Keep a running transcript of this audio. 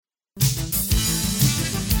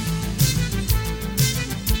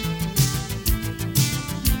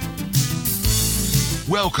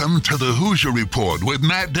Welcome to the Hoosier Report with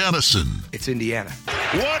Matt Dennison. It's Indiana.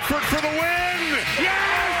 Watford for the win! Yes!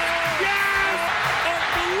 Yes!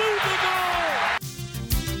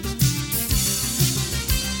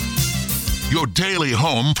 Unbelievable! Your daily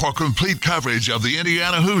home for complete coverage of the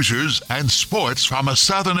Indiana Hoosiers and sports from a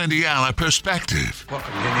Southern Indiana perspective.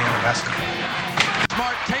 Welcome to Indiana basketball.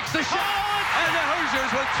 Smart takes the shot, and the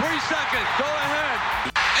Hoosiers with 3 seconds go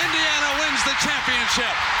ahead. Indiana wins the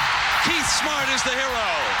championship. Keith Smart is the hero.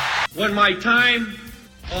 When my time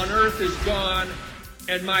on earth is gone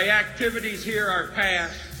and my activities here are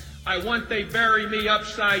past, I want they bury me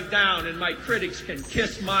upside down and my critics can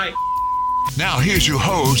kiss my... Now here's your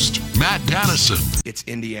host, Matt Dennison. It's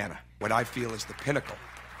Indiana, what I feel is the pinnacle,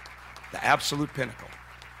 the absolute pinnacle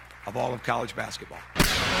of all of college basketball.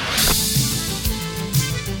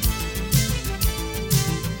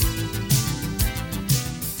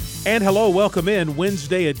 And hello, welcome in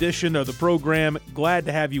Wednesday edition of the program. Glad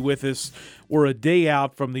to have you with us. We're a day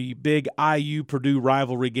out from the big IU-Purdue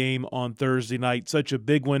rivalry game on Thursday night. Such a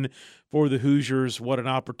big one for the Hoosiers. What an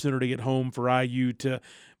opportunity at home for IU to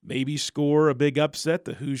maybe score a big upset.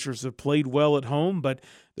 The Hoosiers have played well at home, but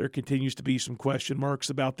there continues to be some question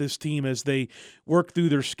marks about this team as they work through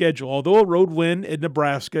their schedule. Although a road win in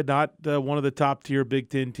Nebraska, not one of the top-tier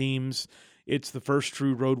Big Ten teams, it's the first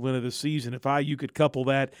true road win of the season. If IU could couple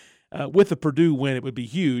that with the Purdue win, it would be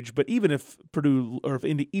huge. But even if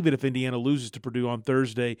even if Indiana loses to Purdue on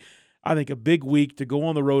Thursday, I think a big week to go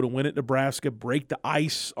on the road and win at Nebraska, break the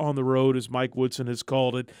ice on the road, as Mike Woodson has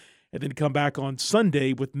called it, and then come back on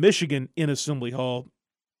Sunday with Michigan in Assembly Hall.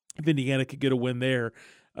 If Indiana could get a win there,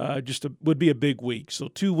 would be a big week. So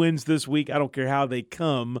 2 wins this week. I don't care how they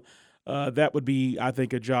come. That would be, I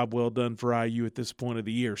think, a job well done for IU at this point of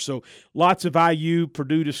the year. So lots of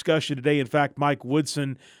IU-Purdue discussion today. In fact, Mike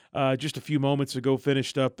Woodson, just a few moments ago,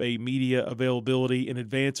 finished up a media availability in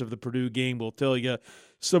advance of the Purdue game. We'll tell you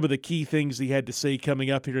some of the key things he had to say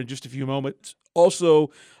coming up here in just a few moments. Also,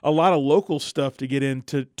 a lot of local stuff to get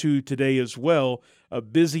into today as well. A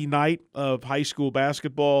busy night of high school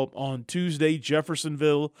basketball on Tuesday.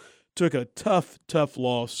 Jeffersonville took a tough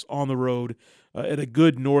loss on the road at a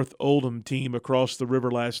good North Oldham team across the river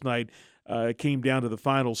last night. It came down to the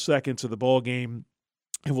final seconds of the ball game,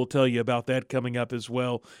 and we'll tell you about that coming up as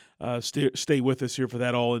well. Stay with us here for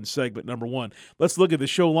that all in segment number 1. Let's look at the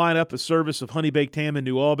show lineup, a service of Honey Baked Ham in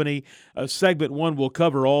New Albany. Segment 1 will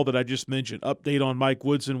cover all that I just mentioned. Update on Mike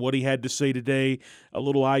Woodson, what he had to say today, a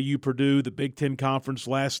little IU-Purdue, the Big Ten Conference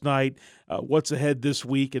last night, what's ahead this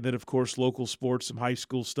week, and then, of course, local sports, some high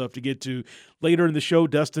school stuff to get to. Later in the show,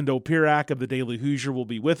 Dustin Dopirak of the Daily Hoosier will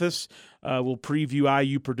be with us. We'll preview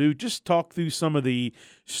IU-Purdue, just talk through some of the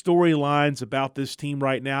storylines about this team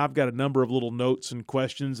right now. I've got a number of little notes and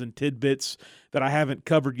questions and tidbits that I haven't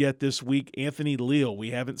covered yet this week. Anthony Leal,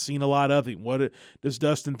 we haven't seen a lot of him. What does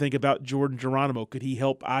Dustin think about Jordan Geronimo? Could he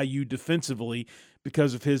help IU defensively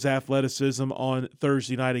because of his athleticism on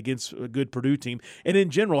Thursday night against a good Purdue team? And in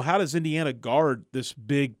general, how does Indiana guard this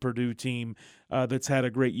big Purdue team that's had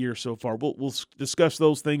a great year so far? We'll discuss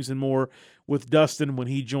those things and more with Dustin when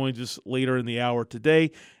he joins us later in the hour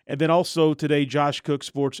today. And then also today, Josh Cook,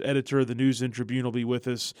 sports editor of the News and Tribune, will be with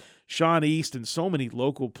us. Sean East and so many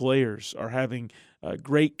local players are having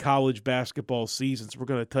great college basketball seasons. We're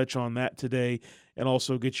going to touch on that today and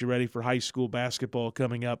also get you ready for high school basketball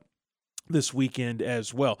coming up this weekend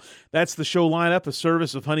as well. That's the show lineup, a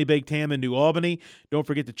service of Honey Baked Ham in New Albany. Don't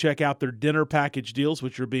forget to check out their dinner package deals,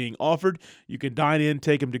 which are being offered. You can dine in,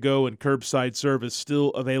 take them to go, and curbside service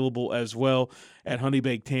still available as well at Honey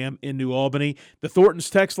Baked Ham in New Albany. The Thornton's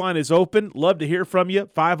text line is open. Love to hear from you.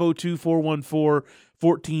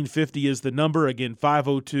 502-414-1450 is the number. Again,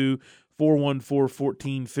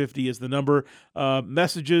 502-414-1450 is the number.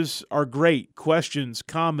 Messages are great. Questions,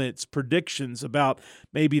 comments, predictions about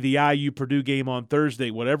maybe the IU-Purdue game on Thursday.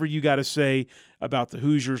 Whatever you got to say about the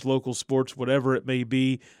Hoosiers, local sports, whatever it may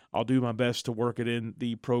be, I'll do my best to work it in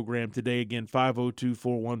the program today. Again,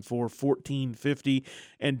 502-414-1450.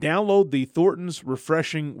 And download the Thornton's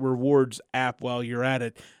Refreshing Rewards app while you're at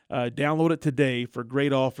it. Download it today for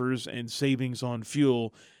great offers and savings on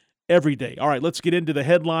fuel every day. All right, let's get into the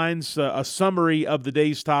headlines. A summary of the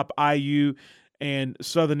day's top IU and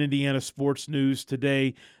Southern Indiana sports news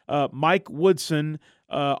today. Mike Woodson,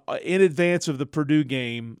 in advance of the Purdue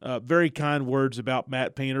game, very kind words about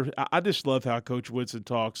Matt Painter. I just love how Coach Woodson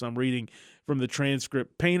talks. I'm reading from the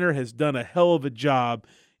transcript. Painter has done a hell of a job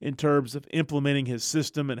in terms of implementing his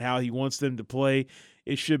system and how he wants them to play.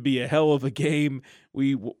 It should be a hell of a game.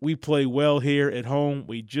 We play well here at home.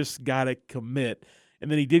 We just got to commit. And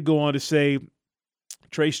then he did go on to say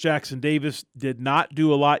Trace Jackson Davis did not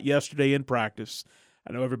do a lot yesterday in practice.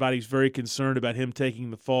 I know everybody's very concerned about him taking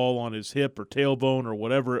the fall on his hip or tailbone or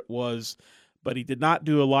whatever it was, but he did not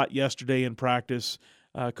do a lot yesterday in practice.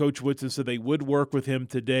 Coach Woodson said they would work with him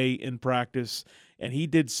today in practice, and he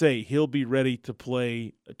did say he'll be ready to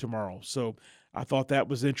play tomorrow. So I thought that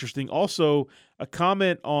was interesting. Also, a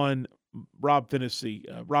comment on Rob Finney.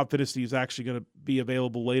 Rob Finney is actually going to be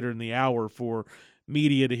available later in the hour for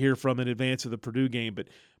media to hear from in advance of the Purdue game. But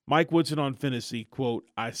Mike Woodson on Finney, quote,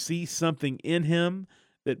 "I see something in him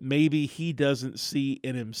that maybe he doesn't see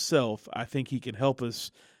in himself. I think he can help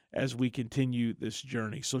us as we continue this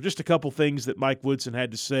journey." So just a couple things that Mike Woodson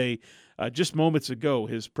had to say just moments ago,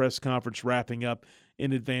 his press conference wrapping up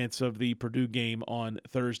in advance of the Purdue game on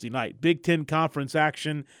Thursday night. Big Ten Conference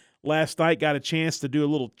action last night. Got a chance to do a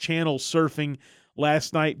little channel surfing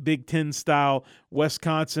last night, Big Ten style.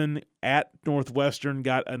 Wisconsin at Northwestern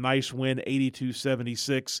got a nice win,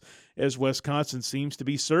 82-76, as Wisconsin seems to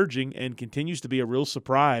be surging and continues to be a real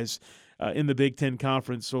surprise in the Big Ten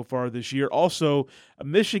Conference so far this year. Also,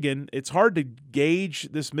 Michigan, it's hard to gauge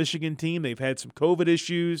this Michigan team. They've had some COVID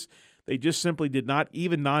issues. They just simply did not,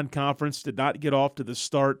 even non-conference, did not get off to the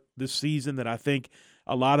start this season that I think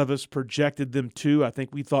a lot of us projected them to. I think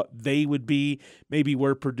we thought they would be maybe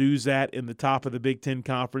where Purdue's at in the top of the Big Ten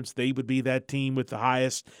Conference. They would be that team with the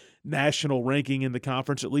highest national ranking in the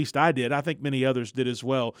conference. At least I did. I think many others did as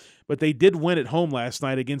well. But they did win at home last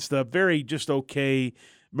night against a very just okay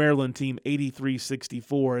Maryland team,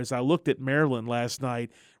 83-64. As I looked at Maryland last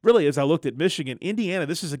night, really as I looked at Michigan, Indiana,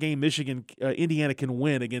 this is a game Indiana can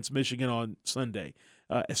win against Michigan on Sunday,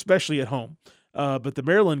 especially at home. But the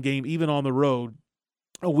Maryland game, even on the road,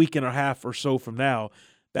 a week and a half or so from now,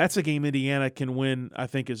 that's a game Indiana can win, I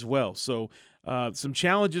think, as well. So some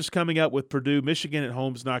challenges coming up with Purdue. Michigan at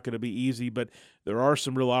home is not going to be easy, but there are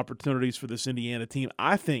some real opportunities for this Indiana team,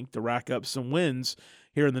 I think, to rack up some wins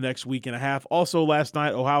here in the next week and a half. Also last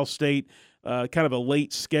night, Ohio State, kind of a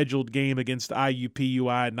late scheduled game against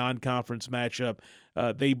IUPUI, non-conference matchup.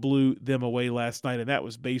 They blew them away last night, and that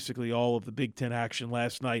was basically all of the Big Ten action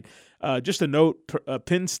last night. Just a note,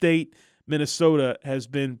 Penn State, Minnesota has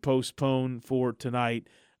been postponed for tonight.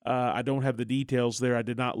 I don't have the details there. I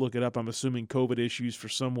did not look it up. I'm assuming COVID issues for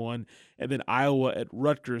someone. And then Iowa at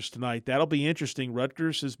Rutgers tonight. That'll be interesting.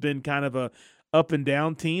 Rutgers has been kind of a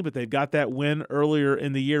up-and-down team, but they've got that win earlier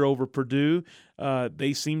in the year over Purdue.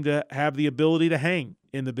 They seem to have the ability to hang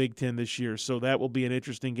in the Big Ten this year, so that will be an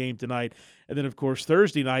interesting game tonight. And then, of course,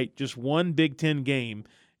 Thursday night, just one Big Ten game,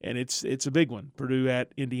 and it's a big one. Purdue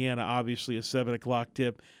at Indiana, obviously a 7 o'clock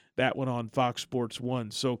tip. That one on Fox Sports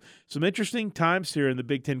 1. So some interesting times here in the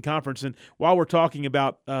Big Ten Conference. And while we're talking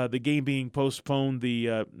about the game being postponed,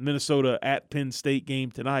 the Minnesota at Penn State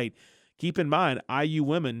game tonight, keep in mind, IU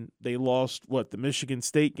women, they lost, the Michigan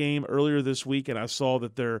State game earlier this week, and I saw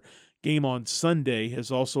that their game on Sunday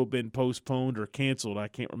has also been postponed or canceled. I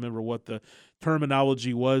can't remember what the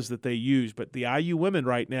terminology was that they used, but the IU women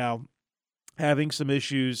right now having some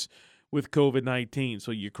issues with COVID-19.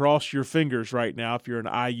 So you cross your fingers right now if you're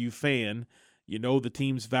an IU fan. You know the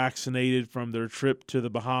team's vaccinated from their trip to the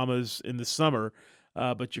Bahamas in the summer,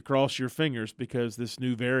 but you cross your fingers because this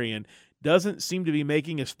new variant doesn't seem to be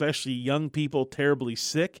making especially young people terribly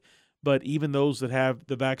sick, but even those that have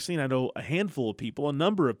the vaccine, I know a handful of people, a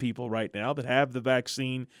number of people right now that have the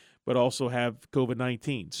vaccine but also have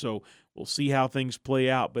COVID-19. So we'll see how things play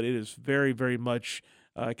out, but it is very, very much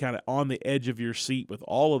kind of on the edge of your seat with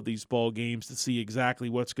all of these ball games to see exactly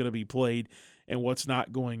what's going to be played and what's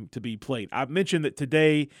not going to be played. I've mentioned that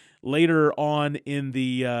today, later on in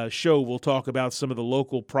the show, we'll talk about some of the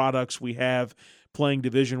local products we have playing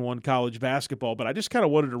Division I college basketball, but I just kind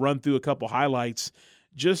of wanted to run through a couple highlights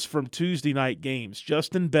just from Tuesday night games.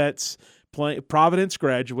 Justin Betts, Providence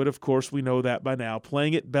graduate, of course, we know that by now,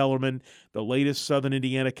 playing at Bellarmine, the latest Southern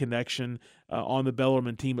Indiana connection on the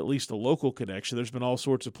Bellarmine team, at least a local connection. There's been all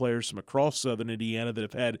sorts of players from across Southern Indiana that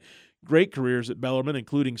have had great careers at Bellarmine,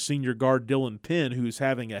 including senior guard Dylan Penn, who's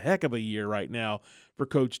having a heck of a year right now for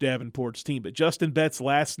Coach Davenport's team. But Justin Betts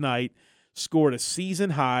last night scored a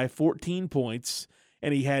season-high 14 points,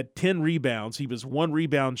 and he had 10 rebounds. He was 1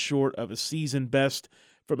 rebound short of a season best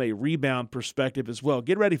from a rebound perspective as well.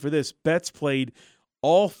 Get ready for this. Betts played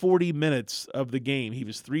all 40 minutes of the game. He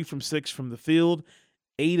was 3 from 6 from the field,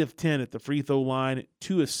 8 of 10 at the free throw line,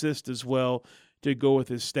 2 assists as well to go with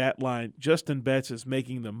his stat line. Justin Betts is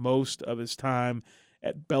making the most of his time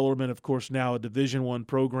at Bellarmine, of course, now a Division I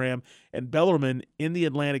program. And Bellarmine in the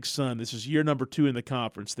Atlantic Sun, this is year number 2 in the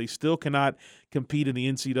conference. They still cannot compete in the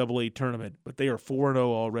NCAA tournament, but they are 4-0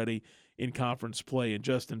 already in conference play. And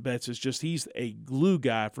Justin Betts he's a glue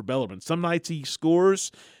guy for Bellarmine. Some nights he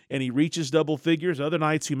scores and he reaches double figures. Other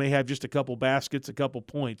nights he may have just a couple baskets, a couple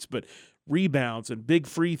points, but rebounds and big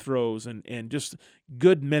free throws and just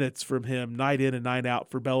good minutes from him night in and night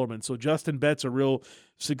out for Bellarmine. So Justin Betts, a real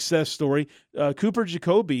success story. Cooper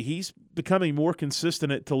Jacoby, he's becoming more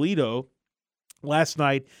consistent at Toledo. Last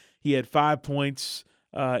night he had 5 points,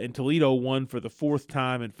 and Toledo won for the fourth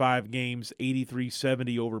time in 5 games,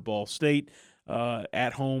 83-70 over Ball State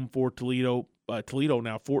at home for Toledo. Toledo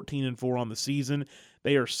now 14-4 on the season.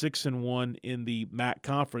 They are 6-1 in the MAC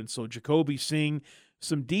conference. So Jacoby seeing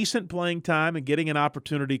some decent playing time and getting an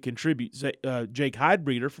opportunity to contribute. Jake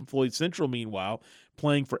Heidbreeder from Floyd Central, meanwhile,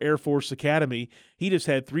 playing for Air Force Academy. He just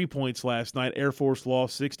had 3 points last night. Air Force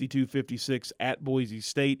lost 62-56 at Boise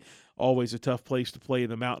State. Always a tough place to play in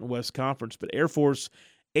the Mountain West Conference. But Air Force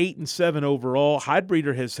 8-7 overall.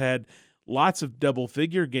 Heidbreeder has had lots of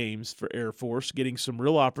double-figure games for Air Force, getting some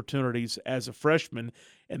real opportunities as a freshman.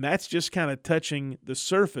 And that's just kind of touching the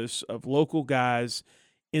surface of local guys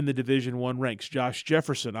in the Division I ranks. Josh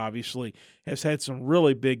Jefferson, obviously, has had some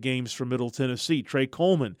really big games for Middle Tennessee. Trey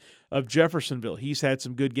Coleman of Jeffersonville, he's had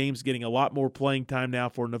some good games, getting a lot more playing time now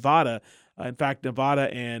for Nevada. In fact, Nevada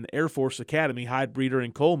and Air Force Academy, Heidbreeder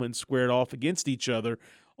and Coleman, squared off against each other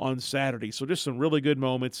on Saturday. So just some really good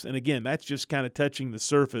moments. And again, that's just kind of touching the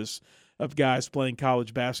surface of guys playing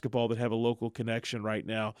college basketball that have a local connection right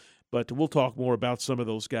now. But we'll talk more about some of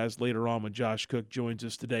those guys later on when Josh Cook joins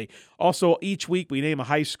us today. Also, each week we name a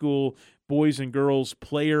high school boys and girls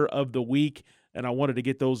player of the week, and I wanted to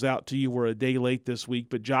get those out to you. We're a day late this week,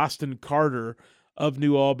 but Jostin Carter of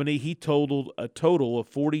New Albany, he totaled a total of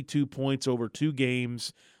 42 points over 2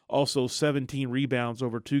 games, also 17 rebounds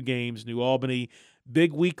over 2 games. New Albany,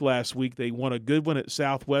 big week last week. They won a good one at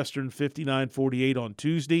Southwestern, 59-48 on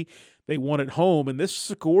Tuesday. They won at home, and this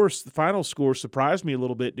score, the final score, surprised me a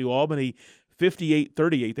little bit. New Albany,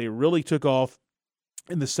 58-38. They really took off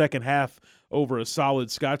in the second half over a solid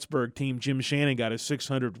Scottsburg team. Jim Shannon got a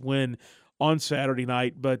 600 win on Saturday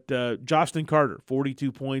night. But Jostin Carter,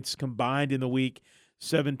 42 points combined in the week,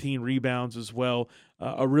 17 rebounds as well.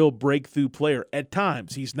 A real breakthrough player at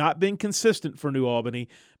times. He's not been consistent for New Albany,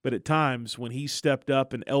 but at times when he stepped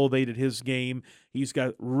up and elevated his game, he's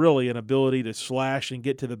got really an ability to slash and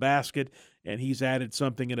get to the basket, and he's added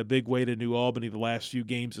something in a big way to New Albany the last few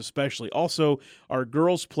games especially. Also, our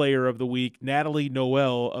girls player of the week, Natalie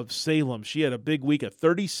Noel of Salem. She had a big week, a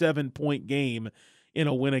 37-point game in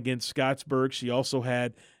a win against Scottsburg. She also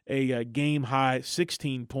had a game-high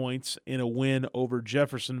 16 points in a win over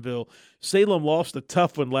Jeffersonville. Salem lost a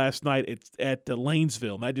tough one last night at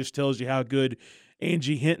Lanesville, and that just tells you how good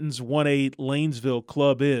Angie Hinton's 1A Lanesville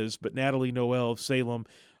club is. But Natalie Noel of Salem,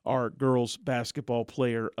 our girls basketball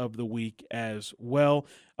player of the week as well.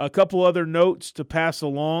 A couple other notes to pass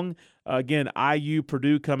along. Again, IU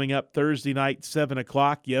Purdue coming up Thursday night, 7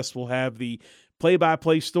 o'clock. Yes, we'll have the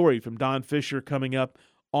play-by-play story from Don Fisher coming up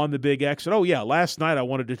on the Big X. And, oh, yeah, last night I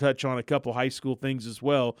wanted to touch on a couple high school things as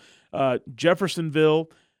well. Jeffersonville,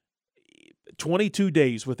 22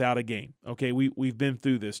 days without a game. Okay, we've been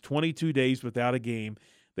through this. 22 days without a game.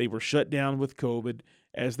 They were shut down with COVID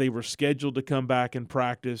as they were scheduled to come back and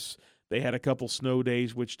practice. They had a couple snow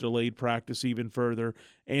days, which delayed practice even further.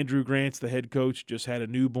 Andrew Grants, the head coach, just had a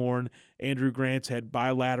newborn. Andrew Grants had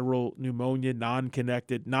bilateral pneumonia, not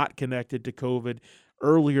connected to COVID,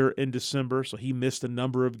 earlier in December, so he missed a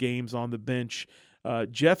number of games on the bench.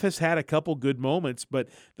 Jeff has had a couple good moments, but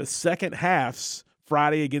the second halves,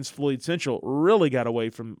 Friday against Floyd Central, really got away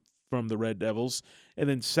from the Red Devils. And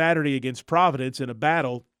then Saturday against Providence in a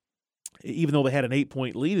battle, even though they had an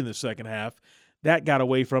 8-point lead in the second half, that got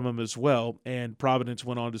away from them as well, and Providence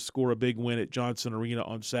went on to score a big win at Johnson Arena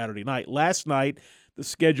on Saturday night. Last night, the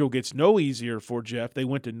schedule gets no easier for Jeff. They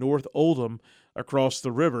went to North Oldham across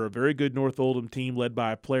the river, a very good North Oldham team led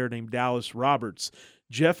by a player named Dallas Roberts.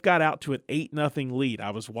 Jeff got out to an 8-0 lead. I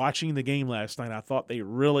was watching the game last night. I thought they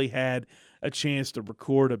really had a chance to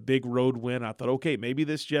record a big road win. I thought, okay, maybe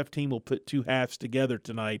this Jeff team will put 2 halves together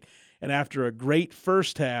tonight. And after a great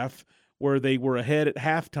first half where they were ahead at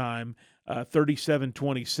halftime,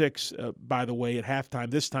 37-26, by the way, at halftime.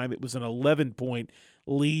 This time it was an 11-point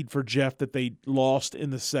lead for Jeff that they lost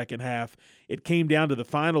in the second half. It came down to the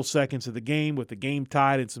final seconds of the game with the game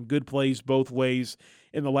tied and some good plays both ways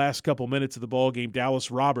in the last couple minutes of the ball game.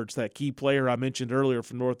 Dallas Roberts, that key player I mentioned earlier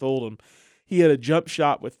from North Oldham, he had a jump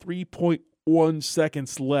shot with 3.1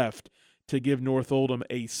 seconds left to give North Oldham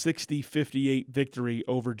a 60-58 victory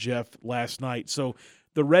over Jeff last night. So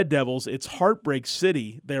the Red Devils, it's Heartbreak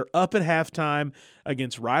City. They're up at halftime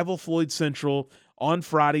against rival Floyd Central on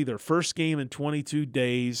Friday, their first game in 22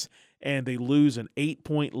 days, and they lose an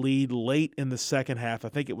 8-point lead late in the second half. I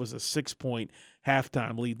think it was a 6-point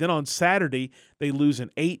halftime lead. Then on Saturday, they lose an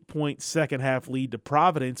 8-point second-half lead to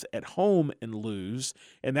Providence at home and lose,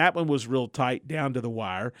 and that one was real tight down to the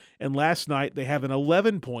wire. And last night, they have an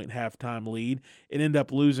 11-point halftime lead and end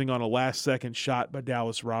up losing on a last-second shot by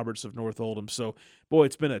Dallas Roberts of North Oldham. So, boy,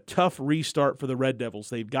 it's been a tough restart for the Red Devils.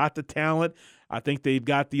 They've got the talent. I think they've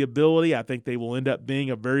got the ability. I think they will end up being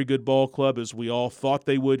a very good ball club, as we all thought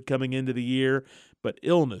they would coming into the year. But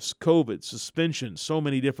illness, COVID, suspension, so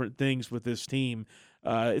many different things with this team.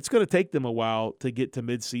 It's going to take them a while to get to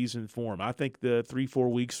midseason form. I think the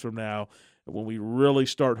 3-4 weeks from now, when we really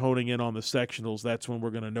start honing in on the sectionals, that's when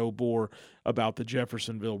we're going to know more about the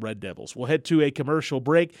Jeffersonville Red Devils. We'll head to a commercial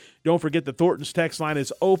break. Don't forget the Thornton's text line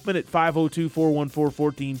is open at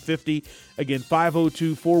 502-414-1450. Again,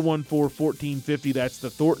 502-414-1450. That's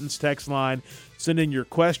the Thornton's text line. Send in your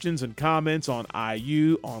questions and comments on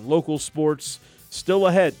IU, on local sports. Still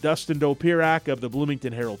ahead, Dustin Dopirak of the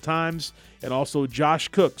Bloomington Herald-Times, and also Josh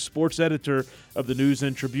Cook, sports editor of the News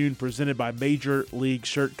and Tribune, presented by Major League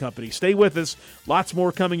Shirt Company. Stay with us. Lots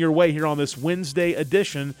more coming your way here on this Wednesday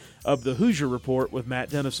edition of the Hoosier Report with Matt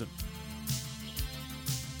Dennison.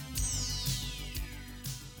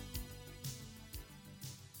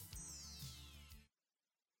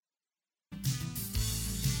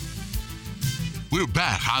 We're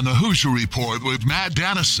back on the Hoosier Report with Matt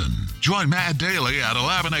Dennison. Join Matt daily at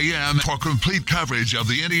 11 a.m. for complete coverage of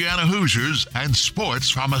the Indiana Hoosiers and sports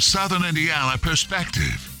from a Southern Indiana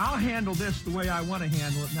perspective. I'll handle this the way I want to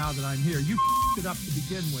handle it now that I'm here. You it up to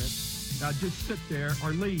begin with. Now just sit there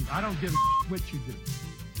or leave. I don't give a what you do.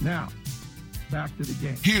 Now, back to the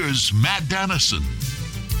game. Here's Matt Dennison.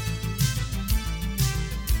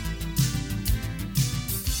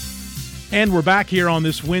 And we're back here on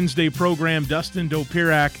this Wednesday program. Dustin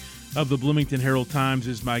Dopirak of the Bloomington Herald-Times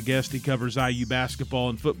is my guest. He covers IU basketball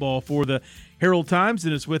and football for the Herald-Times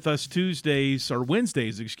and is with us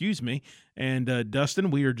Wednesdays. And Dustin,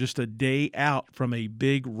 we are just a day out from a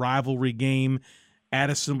big rivalry game at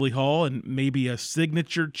Assembly Hall and maybe a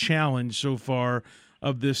signature challenge so far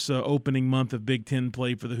of this opening month of Big Ten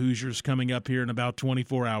play for the Hoosiers coming up here in about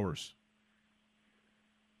 24 hours.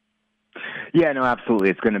 Yeah, no, absolutely.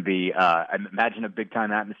 It's going to be, I imagine, a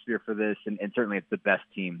big-time atmosphere for this, and certainly it's the best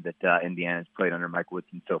team that Indiana's played under Mike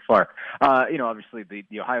Woodson so far. Obviously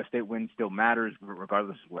the Ohio State win still matters,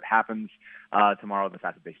 regardless of what happens tomorrow. The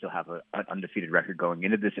fact that they still have an undefeated record going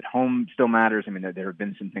into this at home still matters. I mean, there have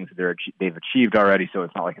been some things that they've achieved already, so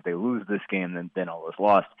it's not like if they lose this game, then all is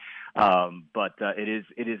lost. But it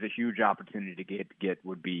is a huge opportunity to get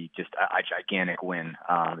would be just a gigantic win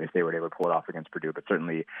if they were able to pull it off against Purdue. But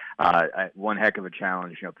certainly one heck of a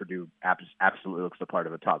challenge. Purdue absolutely looks the part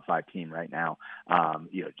of a top 5 team right now.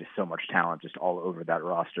 Just so much talent just all over that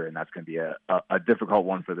roster, and that's going to be a difficult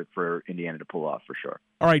one for Indiana to pull off for sure.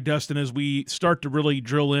 All right, Dustin, as we start to really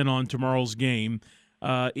drill in on tomorrow's game,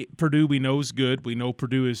 Purdue we know is good. We know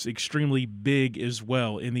Purdue is extremely big as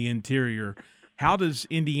well in the interior. How does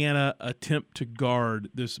Indiana attempt to guard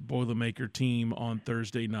this Boilermaker team on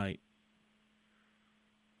Thursday night?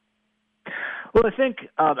 Well, I think,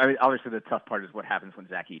 obviously the tough part is what happens when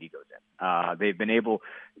Zach Edey goes in.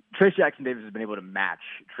 Trace Jackson-Davis has been able to match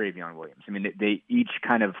Travion Williams. I mean, they each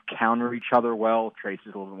kind of counter each other well. Trace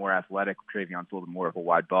is a little bit more athletic. Travion's a little bit more of a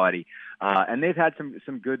wide body. And they've had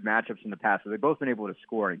some good matchups in the past. So they've both been able to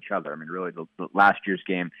score on each other. I mean, really, the last year's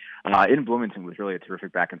game in Bloomington was really a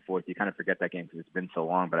terrific back and forth. You kind of forget that game because it's been so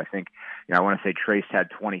long. But I think, I want to say Trace had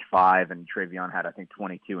 25 and Travion had, I think,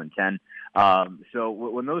 22 and 10. So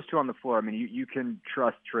when those two on the floor, I mean, you can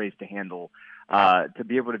trust Trace to handle to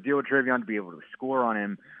be able to deal with Travion, to be able to score on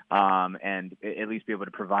him, and at least be able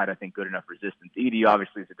to provide, I think, good enough resistance. Edey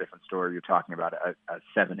obviously is a different story. You're talking about a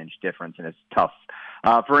 7-inch difference, and it's tough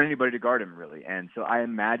for anybody to guard him, really. And so I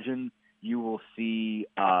imagine you will see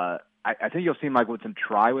I think you'll see Mike Woodson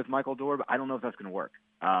try with Michael Dorr, but I don't know if that's going to work.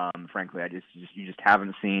 Frankly, you just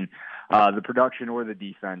haven't seen the production or the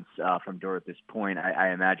defense from Dorr at this point.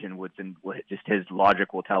 I imagine Woodson, just his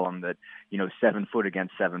logic will tell him that 7 foot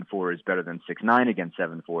against 7'4" is better than 6'9" against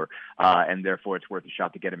 7'4", and therefore it's worth a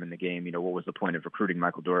shot to get him in the game. What was the point of recruiting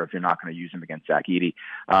Michael Dorr if you're not going to use him against Zach Edey?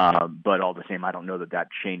 But all the same, I don't know that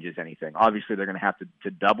changes anything. Obviously, they're going to have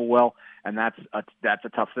to double well, and that's a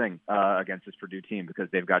tough thing against this Purdue team because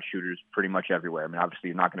they've got shooters pretty much everywhere. I mean, obviously,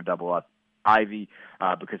 you're not going to double up Ivy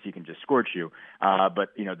because he can just scorch you. But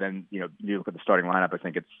then you look at the starting lineup. I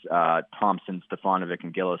think it's Thompson, Stefanovic,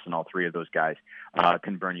 and Gillis, and all three of those guys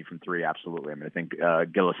can burn you from three. Absolutely. I mean, I think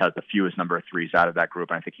Gillis has the fewest number of threes out of that group,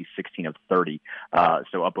 and I think he's 16 of 30,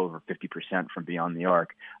 so up over 50% from beyond the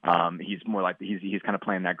arc. He's more like he's kind of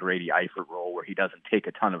playing that Grady Eifert role where he doesn't take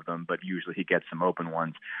a ton of them, but usually he gets some open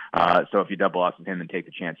ones. So if you double off of him and take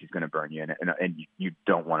the chance, he's going to burn you, and you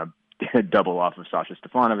don't want to double off of Sasha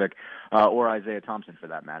Stefanovic or Isaiah Thompson for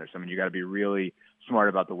that matter. So, I mean, you got to be really smart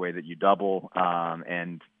about the way that you double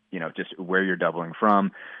and, just where you're doubling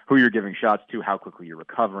from, who you're giving shots to, how quickly you're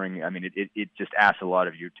recovering. I mean, it just asks a lot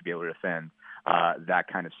of you to be able to defend that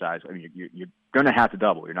kind of size. I mean, you're going to have to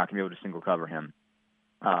double. You're not going to be able to single cover him.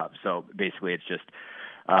 So basically it's just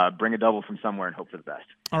bring a double from somewhere and hope for the best.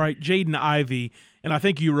 All right, Jaden Ivey, and I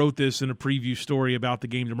think you wrote this in a preview story about the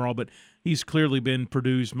game tomorrow, but he's clearly been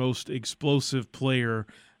Purdue's most explosive player.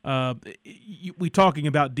 We talking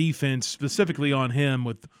about defense specifically on him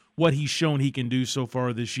with what he's shown he can do so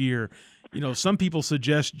far this year. Some people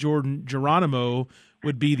suggest Jordan Geronimo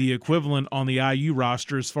would be the equivalent on the IU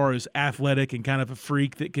roster as far as athletic and kind of a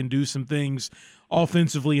freak that can do some things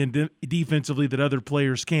offensively and defensively that other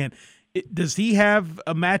players can't. Does he have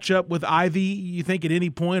a matchup with Ivy, you think, at any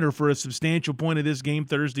point or for a substantial point of this game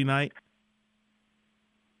Thursday night?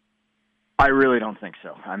 I really don't think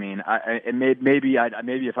so. I mean, maybe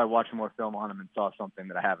if I watched more film on him and saw something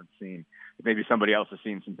that I haven't seen, maybe somebody else has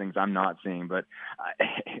seen some things I'm not seeing. But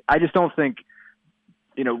I just don't think,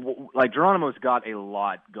 like Geronimo's got a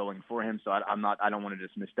lot going for him, so I don't want to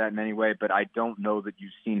dismiss that in any way. But I don't know that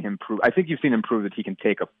you've seen him prove. I think you've seen him prove that he can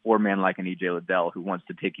take a four-man like an E.J. Liddell who wants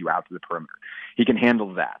to take you out to the perimeter. He can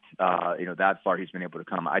handle that. That far he's been able to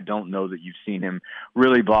come. I don't know that you've seen him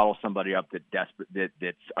really bottle somebody up that's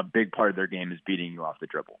a big part of their game is beating you off the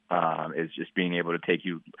dribble. Is just being able to take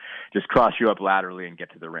you, just cross you up laterally and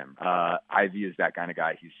get to the rim. Ivy is that kind of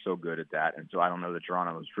guy. He's so good at that, and so I don't know that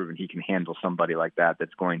Geronimo's proven he can handle somebody like that.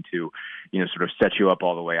 That's going to, sort of set you up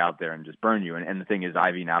all the way out there and just burn you. And the thing is,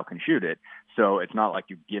 Ivy now can shoot it, so it's not like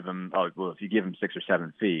you give him. If you give him 6 or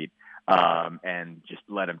 7 feet and just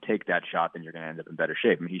let him take that shot, then you're going to end up in better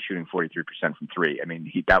shape. I mean, he's shooting 43% from three. I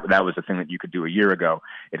mean, that was a thing that you could do a year ago.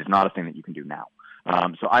 It is not a thing that you can do now.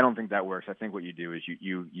 So I don't think that works. I think what you do is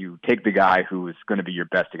you take the guy who is going to be your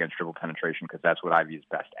best against dribble penetration, because that's what Ivy is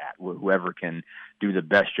best at. Whoever can do the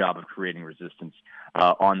best job of creating resistance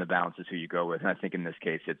on the bounce is who you go with. And I think in this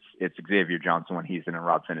case, it's Xavier Johnson when he's in and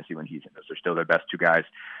Rob Finney when he's in. Those are still their best two guys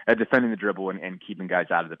at defending the dribble and keeping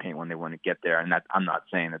guys out of the paint when they want to get there. And I'm not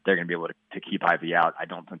saying that they're going to be able to keep Ivy out. I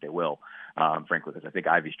don't think they will, frankly, because I think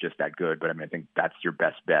Ivy's just that good. But I mean, I think that's your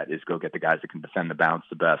best bet is go get the guys that can defend the bounce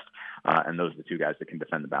the best. And those are the two guys that can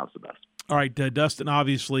defend the bounce the best. All right, Dustin,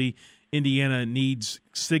 obviously Indiana needs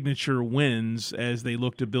signature wins as they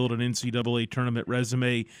look to build an NCAA tournament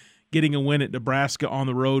resume. Getting a win at Nebraska on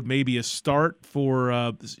the road, maybe a start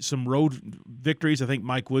for some road victories. I think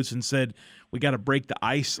Mike Woodson said we got to break the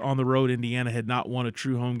ice on the road. Indiana had not won a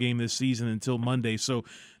true home game this season until Monday. So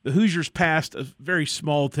the Hoosiers passed a very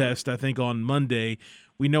small test, I think, on Monday.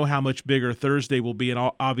 We know how much bigger Thursday will be,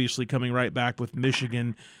 and obviously coming right back with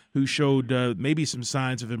Michigan, who showed maybe some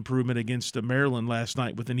signs of improvement against Maryland last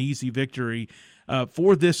night with an easy victory.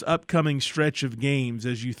 For this upcoming stretch of games,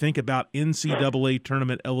 as you think about NCAA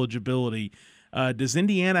tournament eligibility, does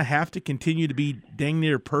Indiana have to continue to be dang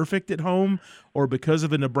near perfect at home, or because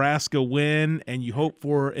of a Nebraska win and you hope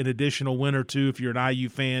for an additional win or two if you're an IU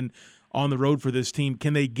fan on the road for this team,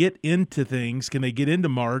 can they get into things? Can they get into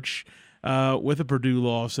March with a Purdue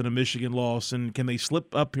loss and a Michigan loss, and can they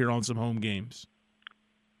slip up here on some home games?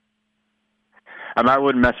 I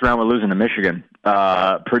wouldn't mess around with losing to Michigan.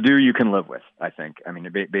 Purdue you can live with, I think. I mean,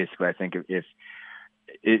 basically, I think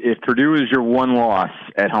if Purdue is your one loss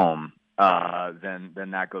at home,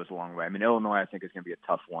 then that goes a long way. I mean, Illinois, I think, is going to be a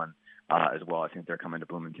tough one as well. I think they're coming to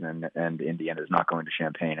Bloomington, and Indiana is not going to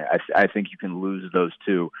Champaign. I think you can lose those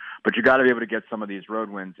two, but you got to be able to get some of these road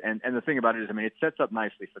wins. And the thing about it is, I mean, it sets up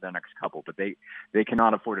nicely for their next couple, but they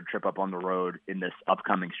cannot afford to trip up on the road in this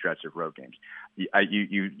upcoming stretch of road games.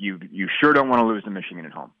 You sure don't want to lose to Michigan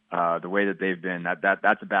at home. The way that they've been,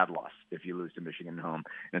 that's a bad loss if you lose to Michigan at home,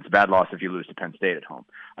 and it's a bad loss if you lose to Penn State at home.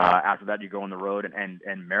 After that, you go on the road,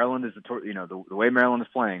 and Maryland is the way Maryland is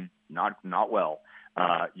playing, not well.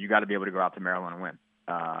 You got to be able to go out to Maryland and win.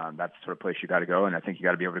 That's the sort of place you got to go, and I think you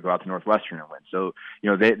got to be able to go out to Northwestern and win. So,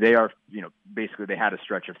 they are, basically they had a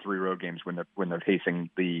stretch of 3 road games when they're facing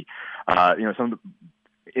the, some of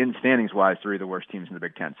in standings-wise, 3 of the worst teams in the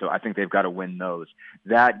Big Ten. So I think they've got to win those.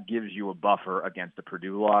 That gives you a buffer against the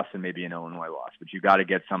Purdue loss and maybe an Illinois loss. But you got to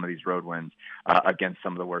get some of these road wins against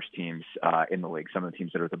some of the worst teams in the league, some of the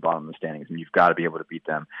teams that are at the bottom of the standings, and you've got to be able to beat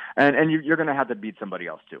them. And you're going to have to beat somebody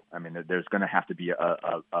else too. I mean, there's going to have to be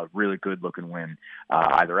a really good-looking win,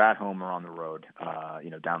 either at home or on the road,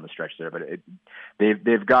 down the stretch there. But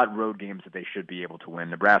they've got road games that they should be able to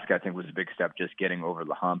win. Nebraska, I think, was a big step just getting over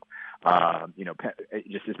the hump.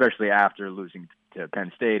 Just especially after losing to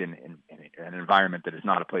Penn State in an environment that is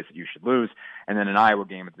not a place that you should lose, and then an Iowa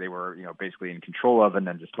game that they were basically in control of, and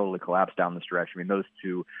then just totally collapsed down the stretch. I mean, those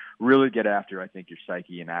two really get after, I think, your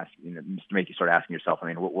psyche and make you start asking yourself, I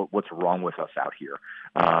mean, what's wrong with us out here?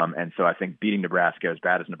 And so I think beating Nebraska, as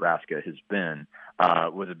bad as Nebraska has been,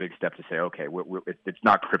 was a big step to say, okay, it's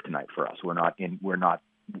not kryptonite for us.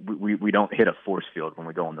 We don't hit a force field when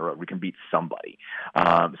we go on the road. We can beat somebody.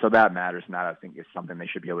 So that matters, and that I think is something they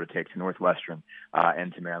should be able to take to Northwestern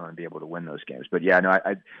and to Maryland and be able to win those games. But yeah, no,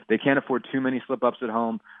 they can't afford too many slip-ups at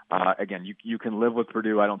home. Again, you can live with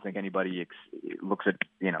Purdue. I don't think anybody looks at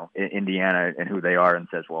Indiana and who they are and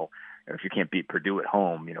says, well, if you can't beat Purdue at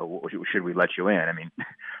home, should we let you in? I mean,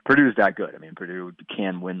 Purdue's that good. I mean, Purdue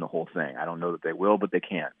can win the whole thing. I don't know that they will, but they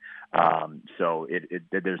can. So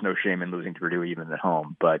there's no shame in losing to Purdue even at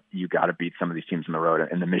home, but you got to beat some of these teams on the road,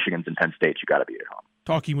 and the Michigans and Penn States you got to beat at home.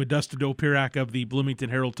 Talking with Dustin Dopirak of the Bloomington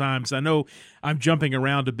Herald-Times. I know I'm jumping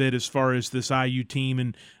around a bit as far as this IU team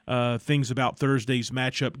and things about Thursday's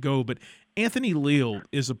matchup go, but Anthony Leal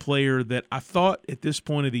is a player that I thought at this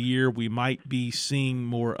point of the year we might be seeing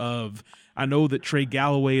more of. I know that Trey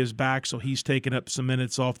Galloway is back, so he's taken up some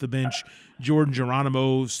minutes off the bench. Jordan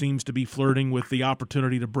Geronimo seems to be flirting with the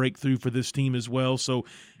opportunity to break through for this team as well, so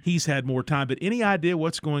he's had more time. But any idea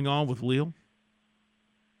what's going on with Leal?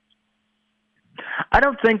 I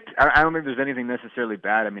don't think there's anything necessarily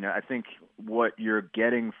bad. I mean, I think what you're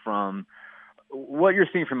seeing from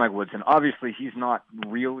Mike Woodson, obviously he's not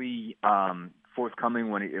really forthcoming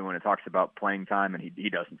when it talks about playing time, and he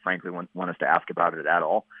doesn't frankly want us to ask about it at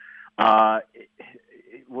all.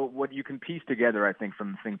 What you can piece together, I think,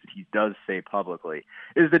 from the things that he does say publicly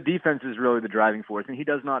is the defense is really the driving force, and he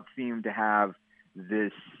does not seem to have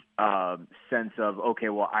this sense of, okay,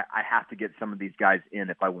 well, I have to get some of these guys in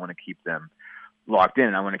if I want to keep them locked in,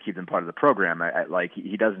 and I want to keep them part of the program.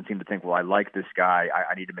 He doesn't seem to think, well, I like this guy.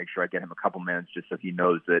 I need to make sure I get him a couple minutes just so he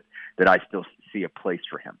knows that I still see a place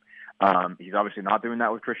for him. He's obviously not doing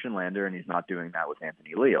that with Christian Lander, and he's not doing that with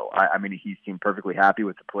Anthony Leal. I mean, he seemed perfectly happy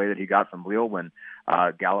with the play that he got from Leal when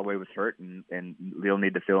Galloway was hurt, and Leal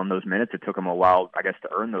needed to fill in those minutes. It took him a while, I guess, to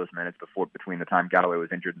earn those minutes between the time Galloway was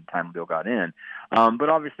injured and the time Leal got in. But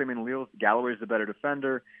obviously, I mean, Galloway's the better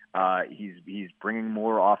defender. He's bringing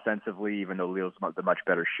more offensively, even though Leal's the much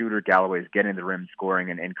better shooter. Galloway's getting the rim, scoring,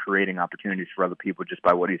 and creating opportunities for other people just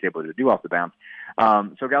by what he's able to do off the bounce.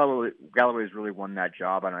 So Galloway's really won that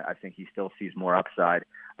job, and I think he still sees more upside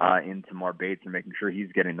in Tamar Bates and making sure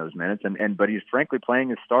he's getting those minutes. But he's frankly playing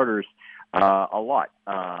his starters a lot.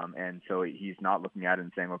 And so he's not looking at it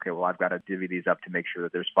and saying, okay, well, I've got to divvy these up to make sure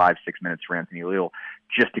that there's 5-6 minutes for Anthony Leal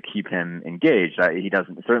just to keep him engaged. He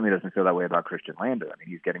certainly doesn't feel that way about Christian Lander. I mean,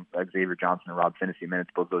 he's getting Xavier Johnson and Rob Finney minutes.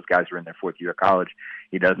 Both those guys are in their 4th year of college.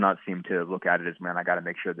 He does not seem to look at it as, man, I got to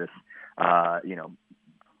make sure this,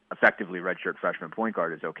 effectively redshirt freshman point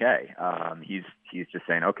guard is okay. He's just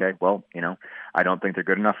saying, okay, well, I don't think they're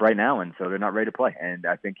good enough right now, and so they're not ready to play. And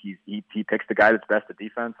I think he picks the guy that's best at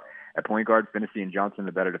defense. At point guard, Finney and Johnson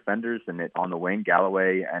the better defenders, and on the wing,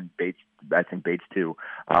 Galloway and Bates, I think Bates too,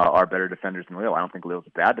 are better defenders than Leal. I don't think Leal's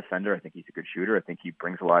a bad defender. I think he's a good shooter. I think he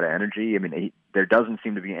brings a lot of energy. I mean, there doesn't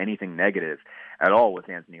seem to be anything negative at all with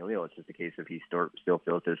Anthony Leal. It's just a case of he still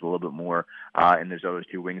feels there's a little bit more, and there's always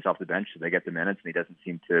 2 wings off the bench, so they get the minutes, and he doesn't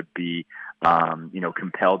seem to be,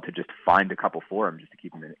 compelled to just find a couple for him just to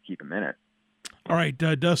keep him in it. All right,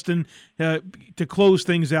 Dustin, to close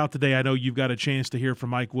things out today, I know you've got a chance to hear from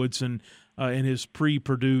Mike Woodson in his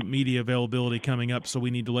pre-Purdue media availability coming up, so we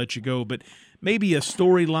need to let you go. But maybe a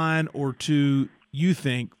storyline or two you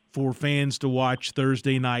think for fans to watch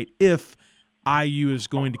Thursday night if IU is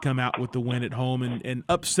going to come out with the win at home and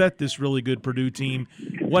upset this really good Purdue team.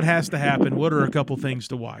 What has to happen? What are a couple things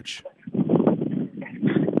to watch?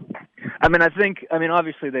 I mean,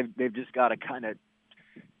 obviously they've just got to kind of.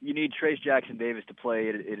 You need Trace Jackson Davis to play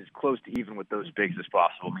it as close to even with those bigs as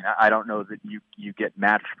possible. I mean, I don't know that you get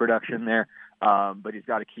match production there, but he's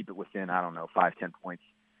got to keep it within, 5-10 points,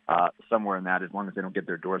 somewhere in that. As long as they don't get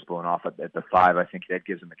their doors blown off at the 5, I think that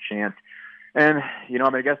gives them a chance. And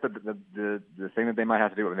I guess the thing that they might have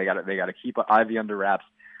to do, they got to keep Ivy under wraps.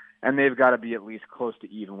 and they've got to be at least close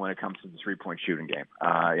to even when it comes to the three-point shooting game.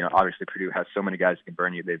 Obviously Purdue has so many guys who can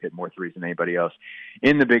burn you. They've hit more threes than anybody else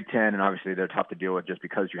in the Big Ten, and obviously they're tough to deal with just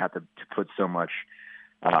because you have to put so much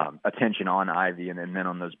attention on Ivy and then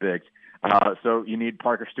on those bigs. So you need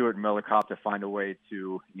Parker Stewart and Miller Kopp to find a way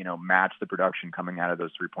to, match the production coming out of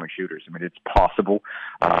those three-point shooters. I mean, it's possible.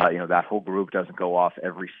 That whole group doesn't go off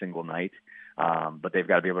every single night. But they've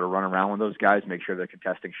got to be able to run around with those guys, make sure they're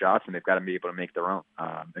contesting shots, and they've got to be able to make their own.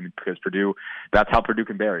 Because Purdue, that's how Purdue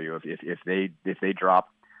can bury you. If they drop,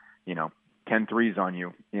 10 threes on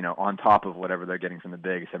you, on top of whatever they're getting from the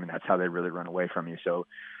bigs, I mean, that's how they really run away from you. So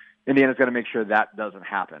Indiana's got to make sure that doesn't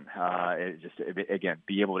happen. Again,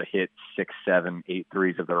 be able to hit 6, 7, 8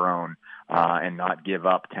 threes of their own and not give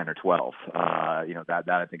up 10 or 12. That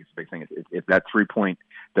I think is a big thing. If that 3-point,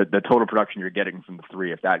 the total production you're getting from the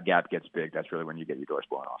three, if that gap gets big, that's really when you get your doors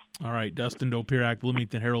blown off. All right, Dustin Dopirak,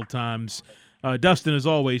 Bloomington Herald-Times. Dustin, as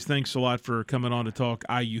always, thanks a lot for coming on to talk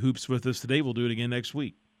IU hoops with us today. We'll do it again next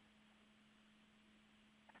week.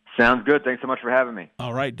 Sounds good. Thanks so much for having me.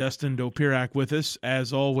 All right, Dustin Dopirak with us,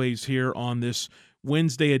 as always, here on this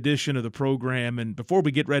Wednesday edition of the program. And before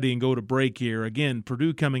we get ready and go to break here, again,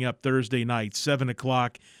 Purdue coming up Thursday night, 7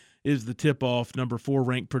 o'clock is the tip-off, number 4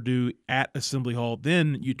 ranked Purdue at Assembly Hall.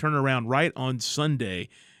 Then you turn around right on Sunday,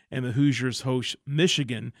 and the Hoosiers host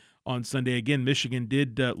Michigan on Sunday. Again, Michigan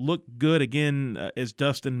did look good again, as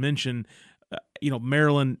Dustin mentioned.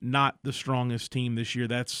 Maryland, not the strongest team this year.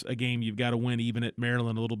 That's a game you've got to win even at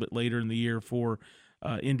Maryland a little bit later in the year for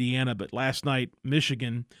Indiana. But last night,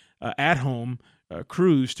 Michigan at home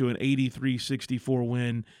cruised to an 83-64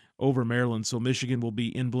 win over Maryland. So Michigan will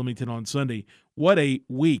be in Bloomington on Sunday. What a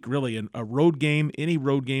week, really. A road game, any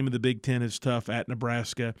road game in the Big Ten is tough at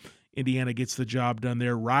Nebraska. Indiana gets the job done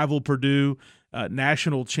there. Rival Purdue,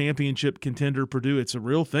 national championship contender Purdue. It's a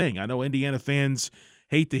real thing. I know Indiana fans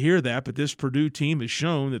hate to hear that, but this Purdue team has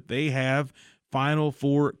shown that they have Final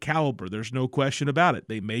Four caliber. There's no question about it.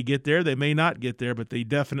 They may get there, they may not get there, but they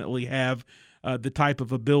definitely have the type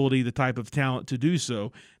of ability, the type of talent to do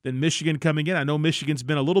so. Then Michigan coming in. I know Michigan's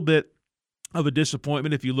been a little bit of a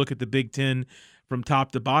disappointment if you look at the Big Ten from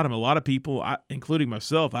top to bottom. A lot of people, including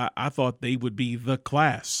myself, I thought they would be the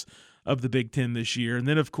class of the Big Ten this year. And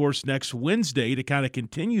then, of course, next Wednesday, to kind of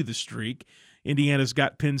continue the streak, Indiana's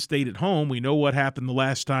got Penn State at home. We know what happened the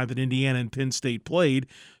last time that Indiana and Penn State played,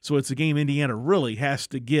 so it's a game Indiana really has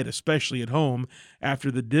to get, especially at home,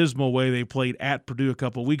 after the dismal way they played at Purdue a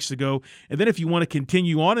couple weeks ago. And then if you want to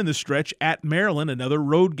continue on in the stretch, at Maryland, another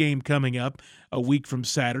road game coming up a week from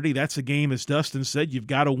Saturday. That's a game, as Dustin said, you've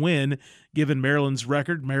got to win, given Maryland's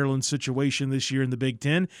record, Maryland's situation this year in the Big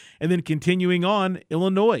Ten. And then continuing on,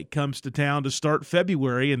 Illinois comes to town to start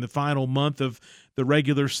February in the final month of the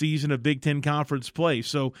regular season of Big Ten Conference play.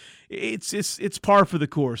 So it's par for the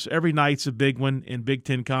course. Every night's a big one in Big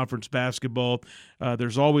Ten Conference basketball.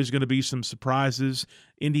 There's always going to be some surprises.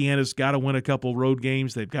 Indiana's got to win a couple road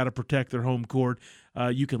games. They've got to protect their home court.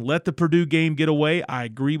 You can let the Purdue game get away. I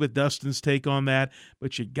agree with Dustin's take on that,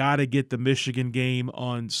 but you got to get the Michigan game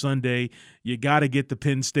on Sunday. You got to get the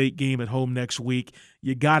Penn State game at home next week.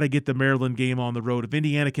 You got to get the Maryland game on the road. If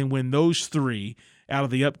Indiana can win those 3 out of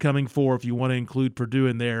the upcoming 4, if you want to include Purdue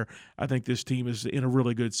in there, I think this team is in a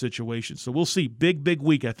really good situation. So we'll see. Big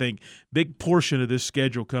week, I think. Big portion of this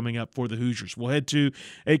schedule coming up for the Hoosiers. We'll head to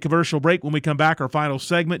a commercial break. When we come back, our final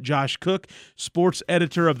segment, Josh Cook, sports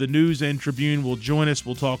editor of the News and Tribune, will join us.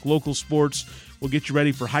 We'll talk local sports. We'll get you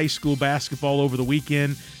ready for high school basketball over the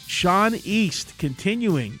weekend. Sean East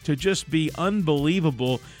continuing to just be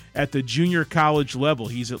unbelievable at the junior college level.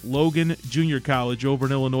 He's at Logan Junior College over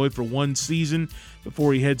in Illinois for 1 season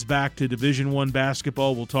before he heads back to Division I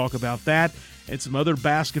basketball. We'll talk about that and some other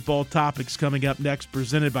basketball topics coming up next,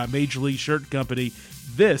 presented by Major League Shirt Company.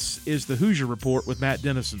 This is the Hoosier Report with Matt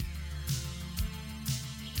Dennison.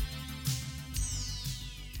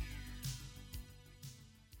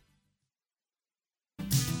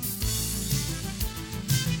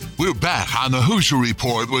 We're back on the Hoosier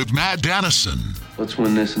Report with Matt Dennison. Let's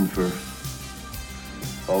win this and for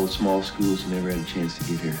all the small schools who never had a chance to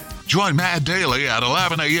get here. Join Matt daily at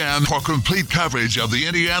 11 a.m. for complete coverage of the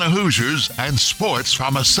Indiana Hoosiers and sports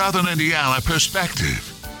from a Southern Indiana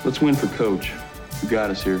perspective. Let's win for Coach, who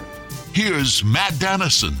got us here. Here's Matt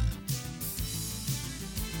Dennison.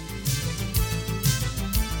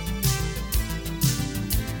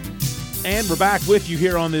 And we're back with you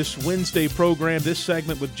here on this Wednesday program, this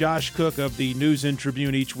segment with Josh Cook of the News and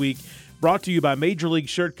Tribune each week, Brought to you by Major League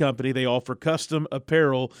Shirt Company. They offer custom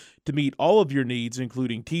apparel to meet all of your needs,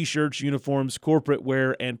 including T-shirts, uniforms, corporate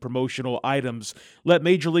wear, and promotional items. Let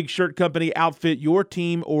Major League Shirt Company outfit your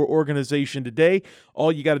team or organization today.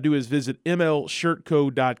 All you got to do is visit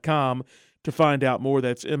mlshirtco.com to find out more.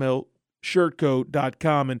 That's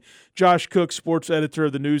mlshirtco.com. And Josh Cook, sports editor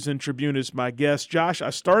of the News and Tribune, is my guest. Josh,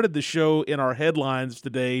 I started the show in our headlines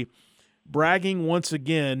today bragging once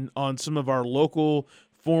again on some of our local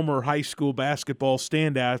former high school basketball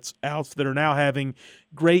standouts that are now having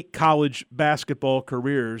great college basketball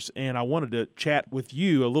careers. And I wanted to chat with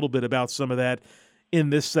you a little bit about some of that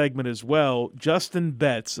in this segment as well. Justin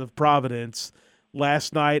Betts of Providence,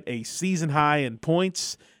 last night a season high in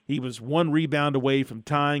points. He was one rebound away from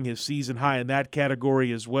tying his season high in that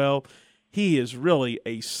category as well. He is really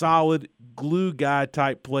a solid glue guy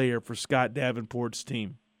type player for Scott Davenport's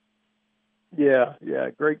team. Yeah,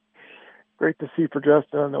 great to see for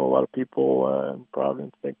Justin. I know a lot of people in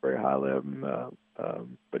Providence think very highly of him,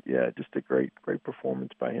 but yeah, just a great performance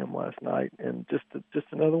by him last night, and just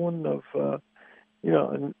another one of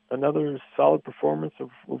another solid performance of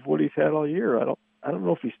what he's had all year. I don't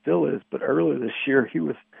know if he still is, but earlier this year he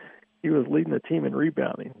was leading the team in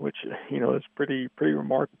rebounding, which is pretty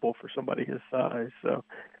remarkable for somebody his size. So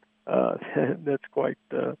that's quite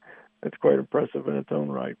impressive in its own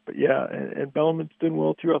right. But yeah, and Bellarmine's doing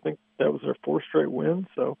well too. I think that was their fourth straight win.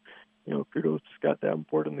 So, kudos to Scott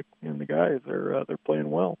Davenport and the guys. They're playing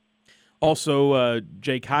well. Also,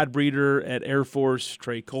 Jake Heidbreeder at Air Force,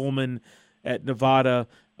 Trey Coleman at Nevada,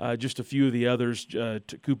 just a few of the others,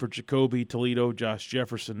 Cooper Jacoby, Toledo, Josh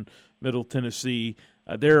Jefferson, Middle Tennessee.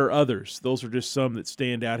 There are others. Those are just some that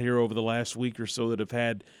stand out here over the last week or so that have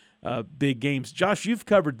had big games. Josh, you've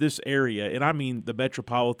covered this area, and I mean the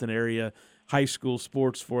metropolitan area, high school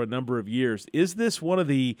sports for a number of years. Is this one of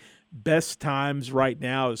the best times right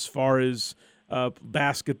now as far as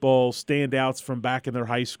basketball standouts from back in their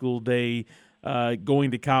high school day,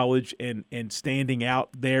 going to college and standing out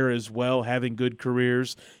there as well, having good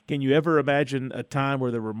careers? Can you ever imagine a time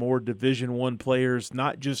where there were more Division I players,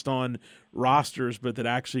 not just on rosters, but that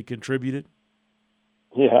actually contributed?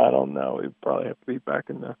 Yeah, I don't know. It'd probably have to be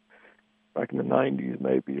back in the 90s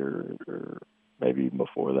maybe, or maybe even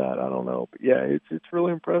before that. I don't know. But yeah, it's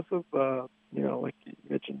really impressive. Like you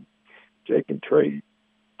mentioned, Jake and Trey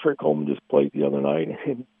Coleman just played the other night,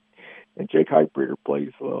 and Jake Heidbreeder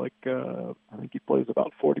plays I think he plays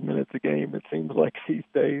about 40 minutes a game. It seems like these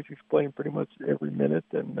days he's playing pretty much every minute.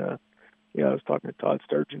 And I was talking to Todd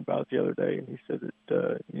Sturgeon about it the other day, and he said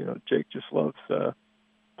that Jake just loves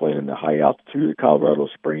playing in the high altitude at Colorado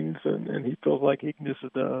Springs, and he feels like he can just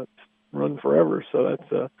run forever. So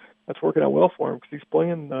that's working out well for him, because he's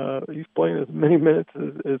playing as many minutes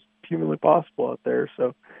as humanly possible out there.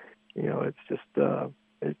 So it's just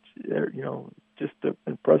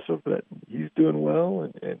impressive that he's doing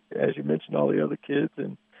well, and as you mentioned, all the other kids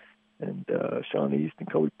and Sean East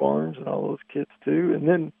and Kobe Barnes and all those kids too. And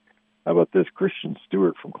then how about this? Christian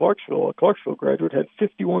Stewart from Clarksville, a Clarksville graduate, had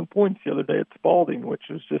 51 points the other day at Spalding, which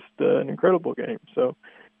was just an incredible game. So,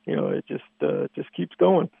 it just keeps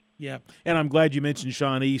going. Yeah, and I'm glad you mentioned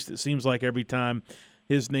Sean East. It seems like every time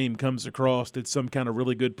his name comes across, it's some kind of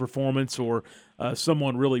really good performance or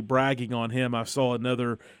someone really bragging on him. I saw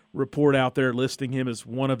another report out there listing him as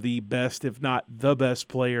one of the best, if not the best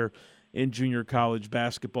player in junior college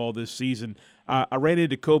basketball this season. I ran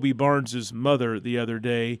into Kobe Barnes' mother the other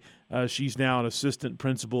day. She's now an assistant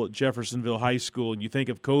principal at Jeffersonville High School. And you think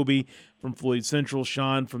of Kobe from Floyd Central,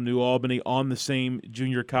 Sean from New Albany on the same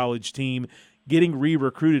junior college team, getting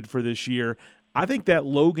re-recruited for this year. I think that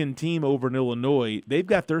Logan team over in Illinois, they've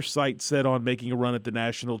got their sights set on making a run at the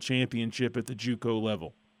national championship at the JUCO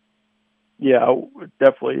level. Yeah,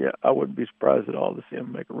 definitely. I wouldn't be surprised at all to see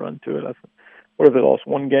them make a run to it. What have they lost?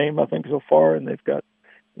 One game, I think, so far, and they've got,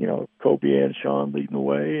 Kobe and Sean leading the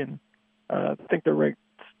way, and I think they're ranked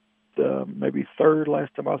maybe third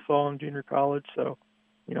last time I saw in junior college. So,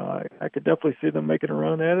 I could definitely see them making a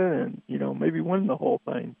run at it, and maybe win the whole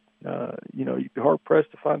thing. You'd be hard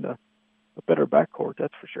pressed to find a better backcourt,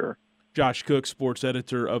 that's for sure. Josh Cook, sports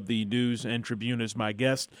editor of the News and Tribune, is my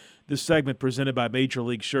guest. This segment presented by Major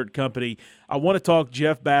League Shirt Company. I want to talk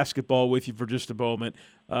Jeff basketball with you for just a moment.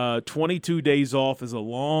 22 days off is a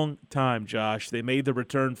long time, Josh. They made the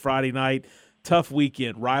return Friday night. Tough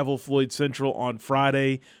weekend. Rival Floyd Central on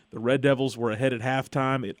Friday. The Red Devils were ahead at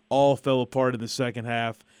halftime. It all fell apart in the second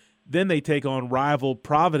half. Then they take on rival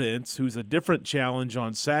Providence, who's a different challenge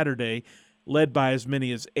on Saturday, led by as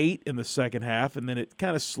many as 8 in the second half, and then it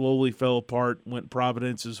kind of slowly fell apart, went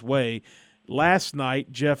Providence's way. Last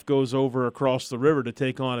night, Jeff goes over across the river to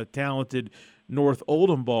take on a talented North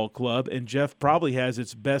Oldham Ball Club, and Jeff probably has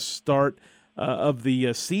its best start of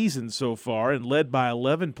the season so far, and led by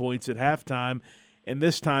 11 points at halftime. And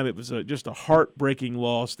this time it was just a heartbreaking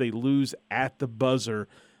loss. They lose at the buzzer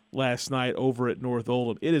last night over at North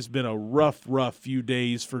Oldham. It has been a rough few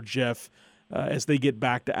days for Jeff as they get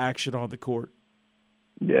back to action on the court.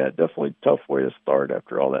 Yeah, definitely tough way to start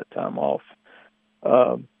after all that time off.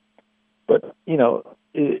 But,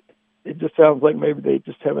 it just sounds like maybe they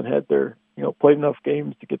just haven't had their, played enough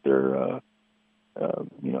games to get their,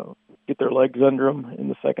 get their legs under them in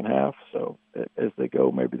the second half. So as they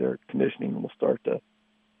go, maybe their conditioning will start to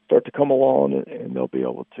come along, and they'll be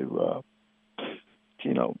able to,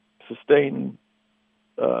 sustain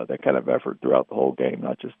that kind of effort throughout the whole game,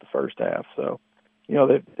 not just the first half. So,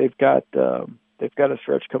 they've got a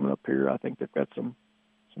stretch coming up here. I think they've got some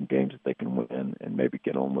games that they can win and maybe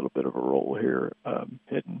get on a little bit of a roll here,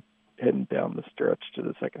 heading down the stretch to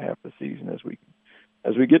the second half of the season as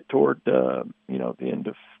we get toward the end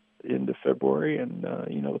of February and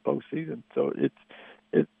the postseason. So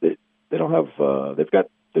they don't have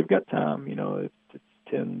they've got time. It's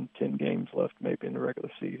 10 games left maybe in the regular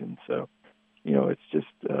season. So it's just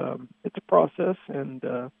it's a process, and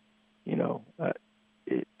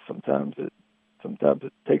sometimes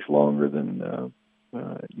it takes longer than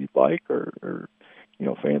you'd like or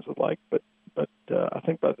fans would like, but I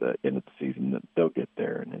think by the end of the season that they'll get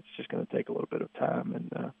there, and it's just going to take a little bit of time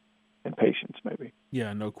and patience maybe.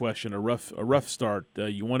 Yeah, no question. A rough start.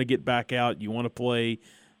 You want to get back out. You want to play.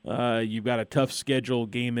 You've got a tough schedule,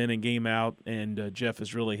 game in and game out, and Jeff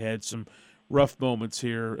has really had some rough moments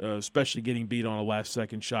here, especially getting beat on a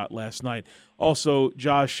last-second shot last night. Also,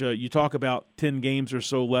 Josh, you talk about 10 games or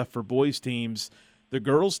so left for boys teams. The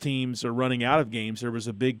girls teams are running out of games. There was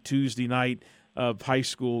a big Tuesday night of high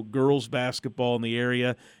school girls basketball in the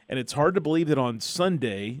area, and it's hard to believe that on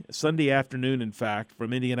Sunday afternoon, in fact,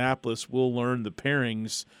 from Indianapolis, we'll learn the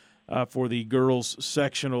pairings for the girls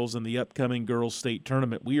sectionals and the upcoming girls state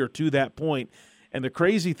tournament. We are to that point, and the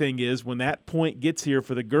crazy thing is when that point gets here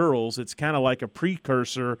for the girls, it's kind of like a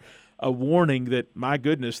precursor, a warning that, my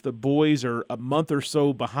goodness, the boys are a month or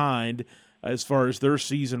so behind as far as their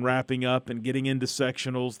season wrapping up and getting into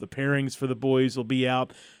sectionals. The pairings for the boys will be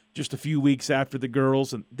out just a few weeks after the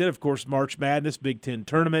girls. And then, of course, March Madness, Big Ten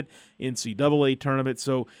tournament, NCAA tournament.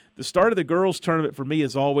 So the start of the girls tournament for me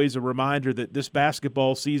is always a reminder that this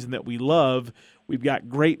basketball season that we love, we've got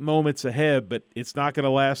great moments ahead, but it's not going to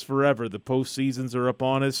last forever. The postseasons are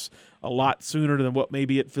upon us a lot sooner than what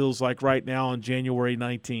maybe it feels like right now on January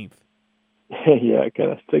 19th. Yeah, it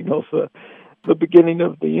kind of signals the beginning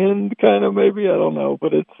of the end, kind of, maybe. I don't know,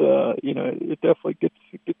 but it's it definitely gets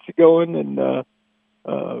you going and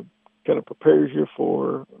kind of prepares you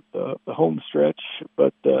for the home stretch.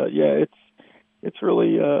 But it's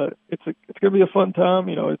really it's going to be a fun time.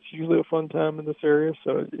 It's usually a fun time in this area,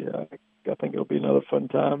 so yeah, I think it'll be another fun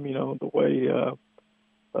time. The way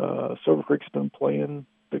Silver Creek's been playing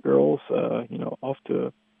the girls, off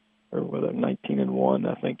to, or whether 19-1,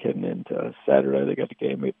 I think, heading into Saturday. They got a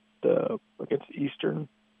game against Eastern,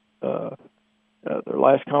 their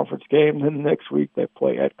last conference game. Then next week they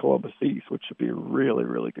play at Columbus East, which should be a really,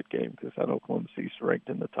 really good game because I know Columbus East is ranked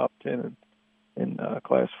in the top 10 in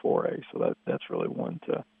Class 4A, so that's really one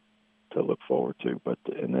to look forward to.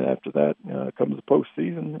 And then after that comes the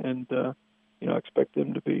postseason, and I expect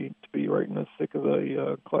them to be right in the thick of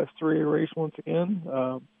the Class 3A race once again.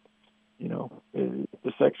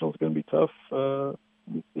 The sectional is going to be tough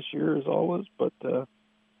this year as always, but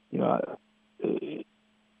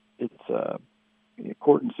it's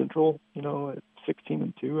Corden Central, at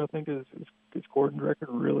 16-2, I think is Corden's record.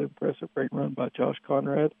 Really impressive, great run by Josh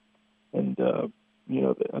Conrad, and I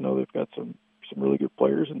know they've got some really good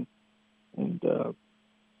players, and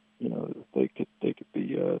they could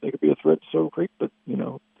be a threat to Silver Creek, but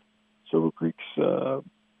Silver Creek's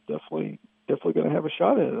definitely going to have a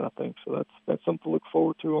shot at it, I think. So that's something to look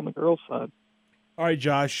forward to on the girls' side. All right,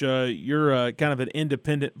 Josh, you're kind of an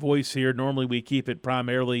independent voice here. Normally we keep it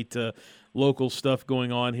primarily to local stuff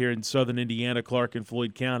going on here in southern Indiana, Clark and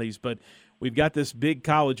Floyd counties, but we've got this big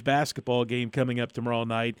college basketball game coming up tomorrow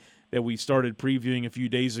night that we started previewing a few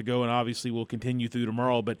days ago, and obviously we'll continue through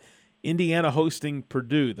tomorrow. But Indiana hosting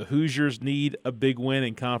Purdue. The Hoosiers need a big win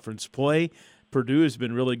in conference play. Purdue has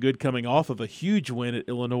been really good coming off of a huge win at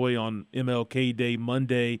Illinois on MLK Day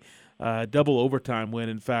Monday, double overtime win,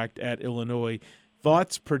 in fact, at Illinois.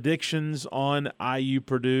 Thoughts, predictions on IU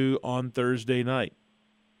Purdue on Thursday night?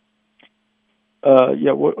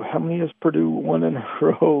 How many has Purdue won in a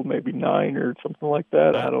row? Maybe 9 or something like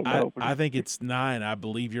that. I don't know. I think it's 9. I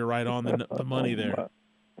believe you're right on the money there.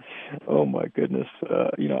 Oh my goodness.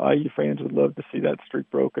 IU fans would love to see that streak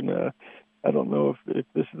broken. I don't know if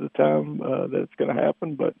this is the time that it's going to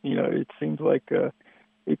happen, but it seems like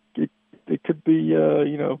it could be.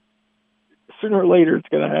 Sooner or later it's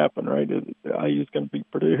going to happen, right? IU is going to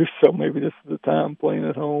beat Purdue, so maybe this is the time playing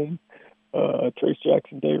at home. Trace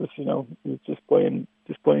Jackson Davis, is just playing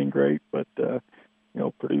great, but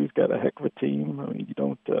Purdue's got a heck of a team. I mean, you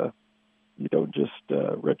don't just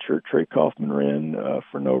redshirt Trey Kaufman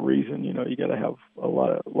for no reason. You got to have a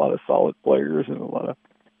lot of solid players and a lot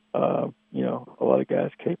of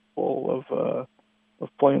guys capable of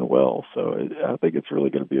playing well. So I think it's really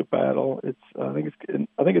going to be a battle. I think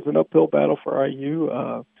it's an uphill battle for IU.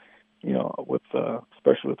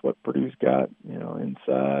 Especially with what Purdue's got,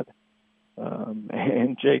 inside,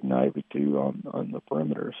 and Jaden Ivey too on the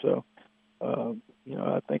perimeter. So I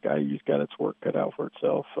think IU's got its work cut out for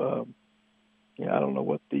itself. I don't know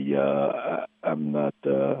what I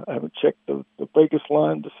haven't checked the Vegas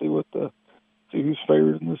line to see who's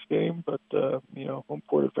favored in this game, but home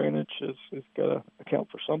court advantage is got to account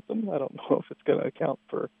for something. I don't know if it's going to account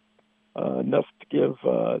for enough to give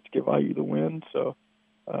IU the win. So,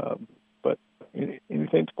 but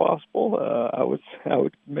anything's possible. I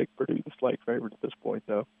would make Purdue the slight favorite at this point,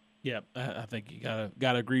 though. Yeah, I think you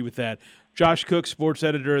gotta agree with that. Josh Cook, sports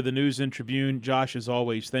editor of the News and Tribune. Josh, as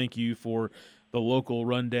always, thank you for the local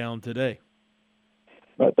rundown today.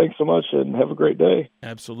 All right, thanks so much, and have a great day.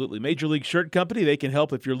 Absolutely. Major League Shirt Company, they can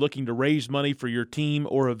help if you're looking to raise money for your team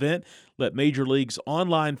or event. Let Major League's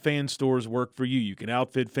online fan stores work for you. You can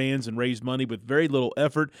outfit fans and raise money with very little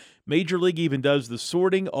effort. Major League even does the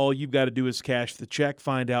sorting. All you've got to do is cash the check.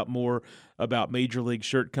 Find out more about Major League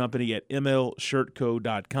Shirt Company at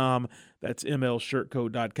mlshirtco.com. That's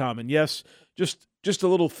mlshirtco.com. And yes, just a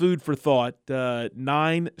little food for thought.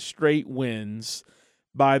 9 straight wins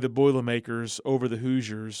by the Boilermakers over the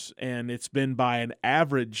Hoosiers, and it's been by an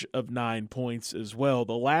average of 9 points as well.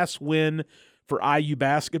 The last win for IU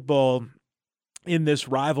basketball in this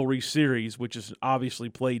rivalry series, which is obviously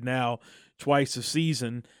played now twice a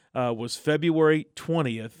season, was February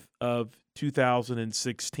 20th of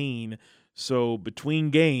 2016. So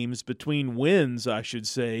between wins, I should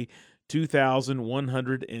say,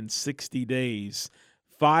 2,160 days.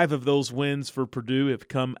 5 of those wins for Purdue have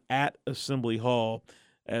come at Assembly Hall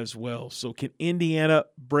as well. So can Indiana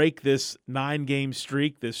break this 9-game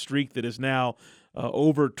streak, this streak that is now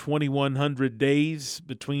over 2,100 days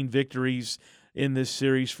between victories in this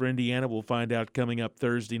series for Indiana? We'll find out coming up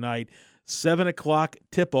Thursday night. 7 o'clock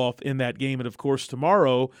tip-off in that game. And, of course,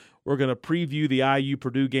 tomorrow we're going to preview the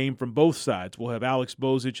IU-Purdue game from both sides. We'll have Alex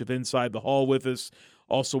Bozich of Inside the Hall with us.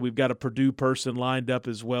 Also, we've got a Purdue person lined up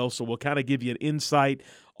as well, so we'll kind of give you an insight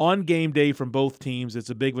on game day from both teams. It's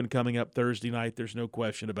a big one coming up Thursday night. There's no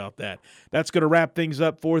question about that. That's going to wrap things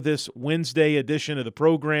up for this Wednesday edition of the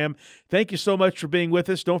program. Thank you so much for being with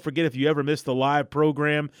us. Don't forget, if you ever miss the live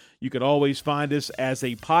program, you can always find us as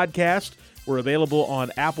a podcast. We're available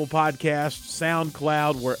on Apple Podcasts,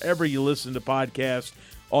 SoundCloud, wherever you listen to podcasts.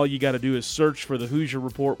 All you got to do is search for the Hoosier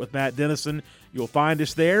Report with Matt Dennison. You'll find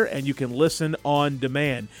us there, and you can listen on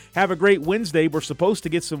demand. Have a great Wednesday. We're supposed to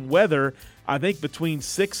get some weather, I think, between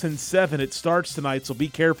 6 and 7. It starts tonight, so be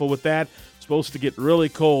careful with that. It's supposed to get really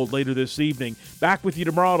cold later this evening. Back with you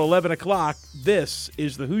tomorrow at 11 o'clock. This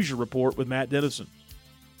is the Hoosier Report with Matt Dennison.